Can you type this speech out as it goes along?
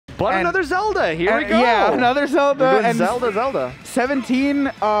But another Zelda. Here we go. Yeah, another Zelda. And Zelda.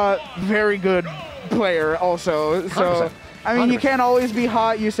 17, very good player also. So 100%. I mean, 100%. you can't always be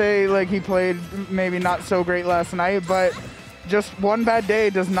hot. You say like he played maybe not so great last night, but just one bad day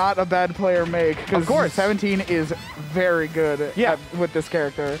does not a bad player make. Of course. 17 is very good with this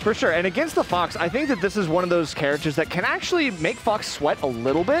character. For sure. And against the Fox, I think that this is one of those characters that can actually make Fox sweat a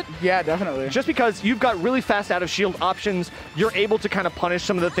little bit. Yeah, definitely. Just because you've got really fast out of shield options, you're able to kind of punish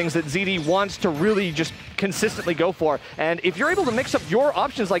some of the things that ZD wants to really just consistently go for. And if you're able to mix up your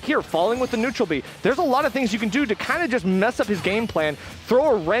options, like here, falling with the neutral B, there's a lot of things you can do to kind of just mess up his game plan,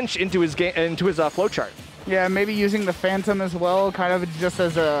 throw a wrench into his flowchart. Yeah, maybe using the Phantom as well, kind of just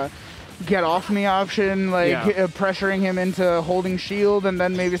as a get off me option, like pressuring him into holding shield, and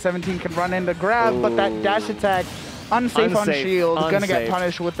then maybe 17 can run in to grab, but that dash attack, unsafe on shield, gonna get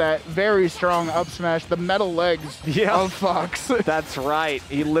punished with that very strong up smash, the metal legs of Fox. That's right.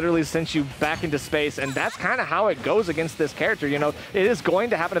 He literally sent you back into space, and that's kind of how it goes against this character. You know, it is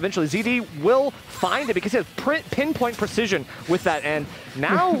going to happen eventually. ZD will find it because he has pinpoint precision with that, and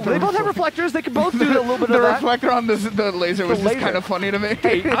now they both have reflectors. They can both do a little bit of that. The reflector on the laser was just kind of funny to me.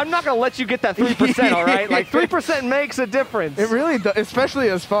 Hey, I'm not going to let you get that 3%, all right? Like, 3% makes a difference. It really does, especially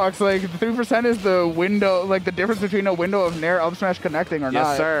as Fox. Like, 3% is the window, like the difference between a window of Nair up smash connecting or not.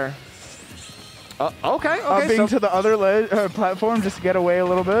 Yes, sir. Okay. Upping to the other platform just to get away a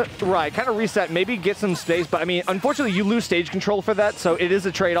little bit. Right, kind of reset, maybe get some stage, but I mean, unfortunately, you lose stage control for that, so it is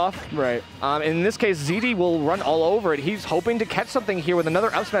a trade-off. Right. In this case, ZD will run all over it. He's hoping to catch something here with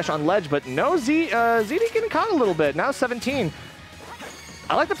another up smash on ledge, but no, ZD getting caught a little bit. Now 17.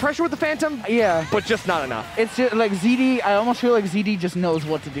 I like the pressure with the Phantom, but just not enough. It's just like ZD, I almost feel like ZD just knows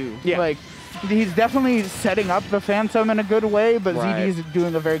what to do. Yeah. Like, he's definitely setting up the Phantom in a good way, but ZD is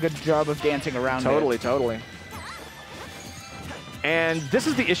doing a very good job of dancing around it. Totally. And this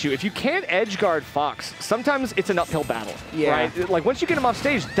is the issue. If you can't edge guard Fox, sometimes it's an uphill battle, right? Like, once you get him off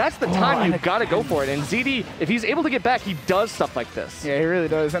stage, that's the time you've got to go for it. And ZD, if he's able to get back, he does stuff like this. Yeah, he really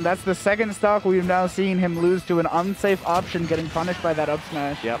does. And that's the second stock we've now seen him lose to an unsafe option, getting punished by that up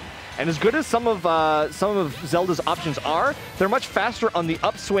smash. Yep. And as good as some of Zelda's options are, they're much faster on the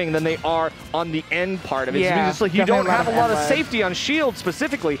upswing than they are on the end part of it. Yeah, it's just like you don't have a lot of safety on shield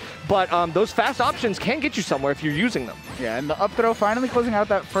specifically, but those fast options can get you somewhere if you're using them. Yeah, and the up throw finally closing out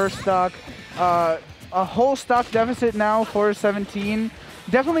that first stock. A whole stock deficit now for 17.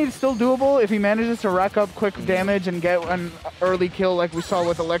 Definitely still doable if he manages to rack up quick damage and get an early kill like we saw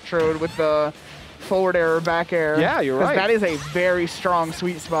with Electrode with the forward air or back air. Yeah, you're right. That is a very strong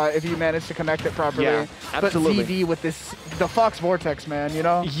sweet spot if you manage to connect it properly. Yeah, absolutely. But ZD with the Fox Vortex, man, you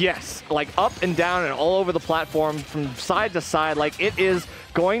know? Yes, like up and down and all over the platform from side to side. Like, it is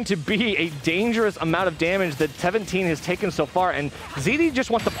going to be a dangerous amount of damage that 17 has taken so far. And ZD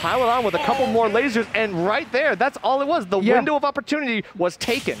just wants to pile it on with a couple more lasers. And right there, that's all it was. The window of opportunity was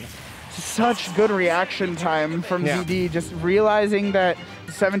taken. Such good reaction time from ZD, just realizing that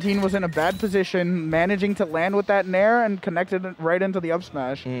 17 was in a bad position, managing to land with that nair and connected it right into the up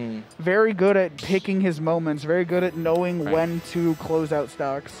smash. Very good at picking his moments, very good at knowing when to close out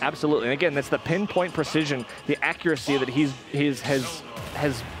stocks. Absolutely. And again, that's the pinpoint precision, the accuracy that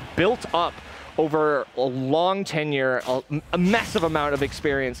has built up over a long tenure, a massive amount of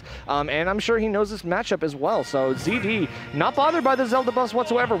experience, and I'm sure he knows this matchup as well. So ZD, not bothered by the Zelda buffs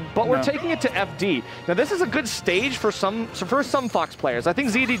whatsoever, but we're taking it to FD. Now this is a good stage for some Fox players. I think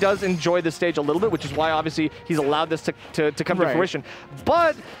ZD does enjoy this stage a little bit, which is why obviously he's allowed this to come to fruition.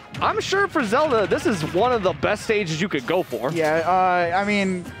 But I'm sure for Zelda, this is one of the best stages you could go for. Yeah, I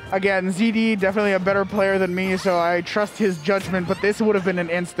mean, again, ZD definitely a better player than me, so I trust his judgment, but this would have been an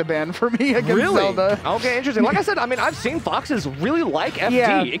insta-ban for me against Zelda. Okay, interesting. Like I said, I mean, I've seen Foxes really like FD.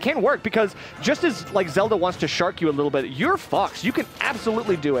 Yeah. It can work because just as like Zelda wants to shark you a little bit, you're Fox. You can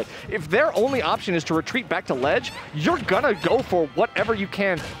absolutely do it. If their only option is to retreat back to ledge, you're gonna go for whatever you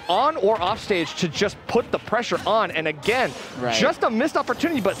can on or off stage to just put the pressure on. And again, just a missed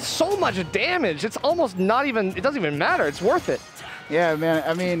opportunity, but so much damage. It's almost not even, it doesn't even matter. It's worth it. Yeah, man.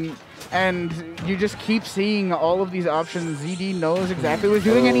 I mean, and you just keep seeing all of these options. ZD knows exactly what he's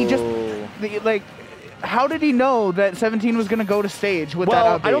doing, and he just, like, how did he know that 17 was going to go to stage with that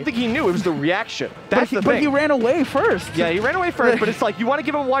up B? I don't think he knew. It was the reaction. That's the thing. But he ran away first. Yeah, he ran away first, but it's like you want to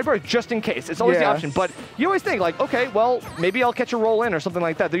give him a wide berth just in case. It's always the option. But you always think, like, okay, well, maybe I'll catch a roll in or something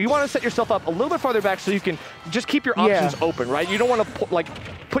like that. You want to set yourself up a little bit farther back so you can just keep your options open, right? You don't want to,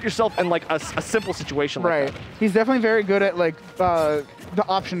 put yourself in, like, a simple situation like that. He's definitely very good at, like, the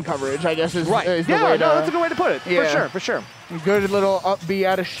option coverage, I guess, is the way to... that's a good way to put it. For sure. Good little up B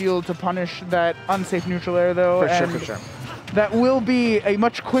out of shield to punish that unsafe neutral air, though. For sure. that will be a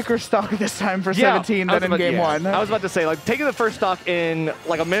much quicker stock this time for 17 than in game 1. I was about to say, like, taking the first stock in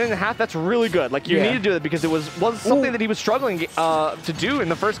like a minute and a half, that's really good. Like, you need to do that because it was something that he was struggling to do in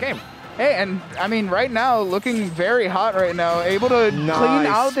the first game. Hey, and I mean, right now, looking very hot right now, able to clean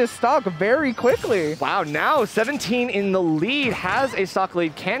out this stock very quickly. Wow, now 17 in the lead, has a stock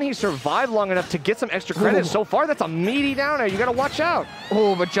lead. Can he survive long enough to get some extra credit? So far, that's a meaty downer. You got to watch out.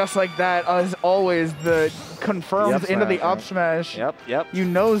 Oh, but just like that, as always, the confirms into the up smash. Yep. You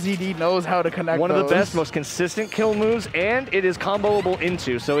know ZD knows how to connect One of the best, most consistent kill moves, and it is comboable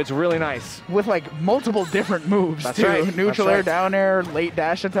into, so it's really nice. With like multiple different moves, That's too. right. Neutral air, down air, late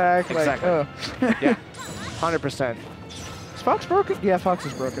dash attack. Exactly. Yeah, 100%. Is Fox broken? Yeah, Fox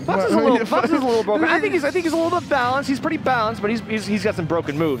is broken. Fox is a little broken. I think he's a little bit balanced. He's pretty balanced, but he's got some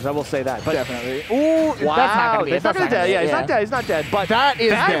broken moves. I will say that. But definitely. Ooh, wow. That's not gonna be. It's not gonna dead. Yeah, he's not dead. He's not dead. But that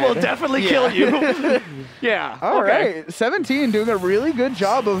will definitely kill you. Yeah. All right. 17 doing a really good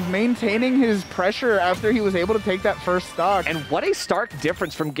job of maintaining his pressure after he was able to take that first stock. And what a stark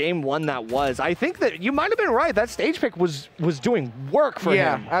difference from game 1 that was. I think that you might have been right. That stage pick was doing work for him.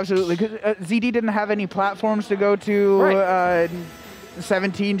 Yeah, absolutely. Because ZD didn't have any platforms to go to. Right.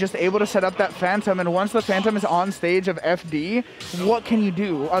 17 just able to set up that Phantom, and once the Phantom is on stage of FD, what can you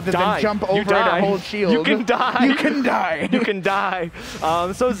do other than jump over it and hold shield? You can die. You can die. You can die.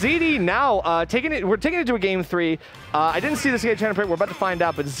 So ZD now we're taking it to a game 3. I didn't see the skate channel pick. We're about to find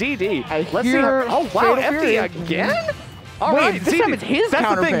out, but ZD. Let's see her. Oh wow, FD again. All Wait, right, this time it's his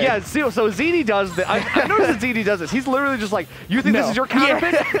counter pick. Yeah, so ZD does this. I noticed that ZD does this. He's literally just like, you think this is your counter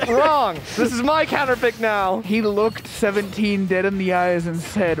pick? Wrong. This is my counter pick now. He looked 17 dead in the eyes and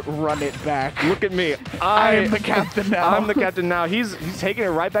said, run it back. Look at me. I am the captain now. I'm the captain now. He's taking it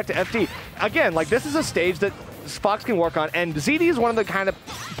right back to FD. Again, like, this is a stage that Fox can work on, and ZD is one of the kind of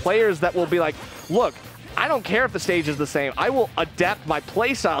players that will be like, look, I don't care if the stage is the same. I will adapt my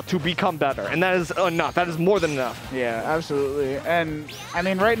playstyle to become better, and that is enough. That is more than enough. Yeah, absolutely. And I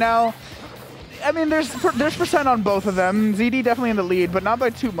mean, right now, I mean, there's percent on both of them. ZD definitely in the lead, but not by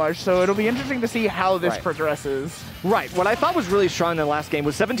too much. So it'll be interesting to see how this progresses. Right. What I thought was really strong in the last game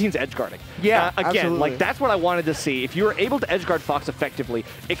was 17's edge guarding. Yeah, again, absolutely. Like, that's what I wanted to see. If you were able to edge guard Fox effectively,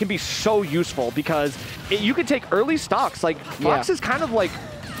 it can be so useful because you can take early stocks. Like, Fox is kind of like,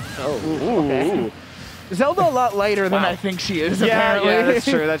 okay. Zelda a lot lighter than I think she is, apparently. Yeah, that's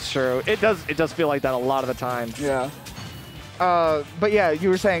true, that's true. It does feel like that a lot of the time. Yeah. But yeah, you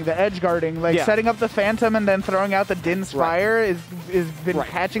were saying the edge guarding, like setting up the Phantom and then throwing out the Din Spire is been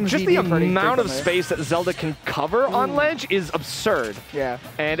catching just ZD the amount of space that Zelda can cover on ledge is absurd. Yeah.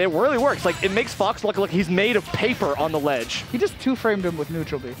 And it really works. Like, it makes Fox look like he's made of paper on the ledge. He just two-framed him with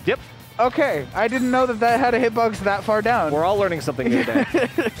neutral B. Yep. Okay, I didn't know that had a hitbox that far down. We're all learning something new today.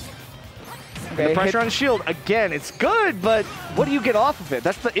 Okay, the pressure on shield, again, it's good, but what do you get off of it?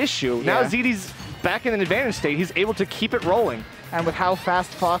 That's the issue. Now ZD's back in an advantage state. He's able to keep it rolling. And with how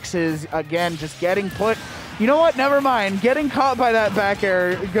fast Fox is, again, just getting put... You know what? Never mind. Getting caught by that back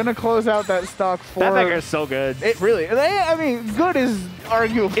air, gonna close out that stock for... That back air is so good. It really... I mean, good is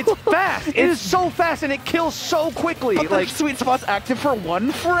arguable. It's fast. It is so fast, and it kills so quickly. But like, the sweet spot's active for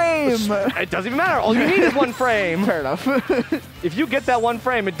 1 frame. It doesn't even matter. All you need is 1 frame. Fair enough. If you get that 1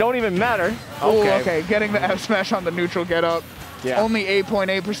 frame, it don't even matter. Okay. Getting the F smash on the neutral get up. Yeah. Only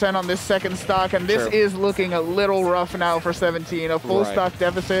 8.8% on this second stock, and this is looking a little rough now for 17. A full stock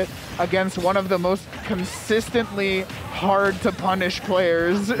deficit against one of the most consistently hard to punish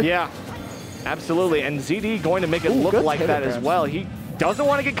players. Yeah, absolutely. And ZD going to make it look like that as well. He doesn't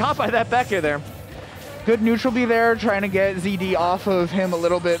want to get caught by that back air there. Good neutral B there, trying to get ZD off of him a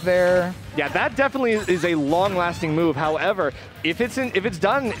little bit there. Yeah, that definitely is a long-lasting move. However, if it's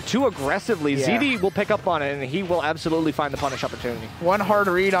done too aggressively, ZD will pick up on it, and he will absolutely find the punish opportunity. One hard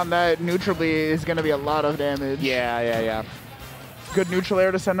read on that neutral B is going to be a lot of damage. Yeah. Good neutral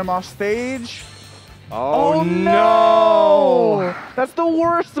air to send him off stage. Oh no! That's the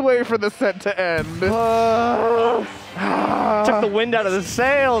worst way for the set to end. Took the wind out of the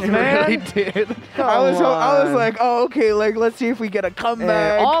sails, man. It really did. I was like, oh, okay, like, let's see if we get a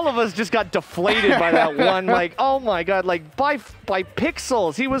comeback. All of us just got deflated by that one. Like, oh my god, like by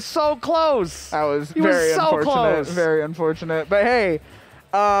pixels. He was so close. That was very unfortunate. Close. Very unfortunate. But hey,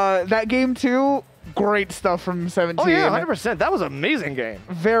 that game 2. Great stuff from 17. Oh yeah, 100%. That was an amazing game.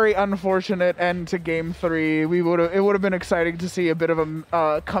 Very unfortunate end to game 3. It would have been exciting to see a bit of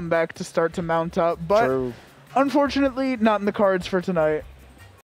a comeback to start to mount up, but unfortunately, not in the cards for tonight.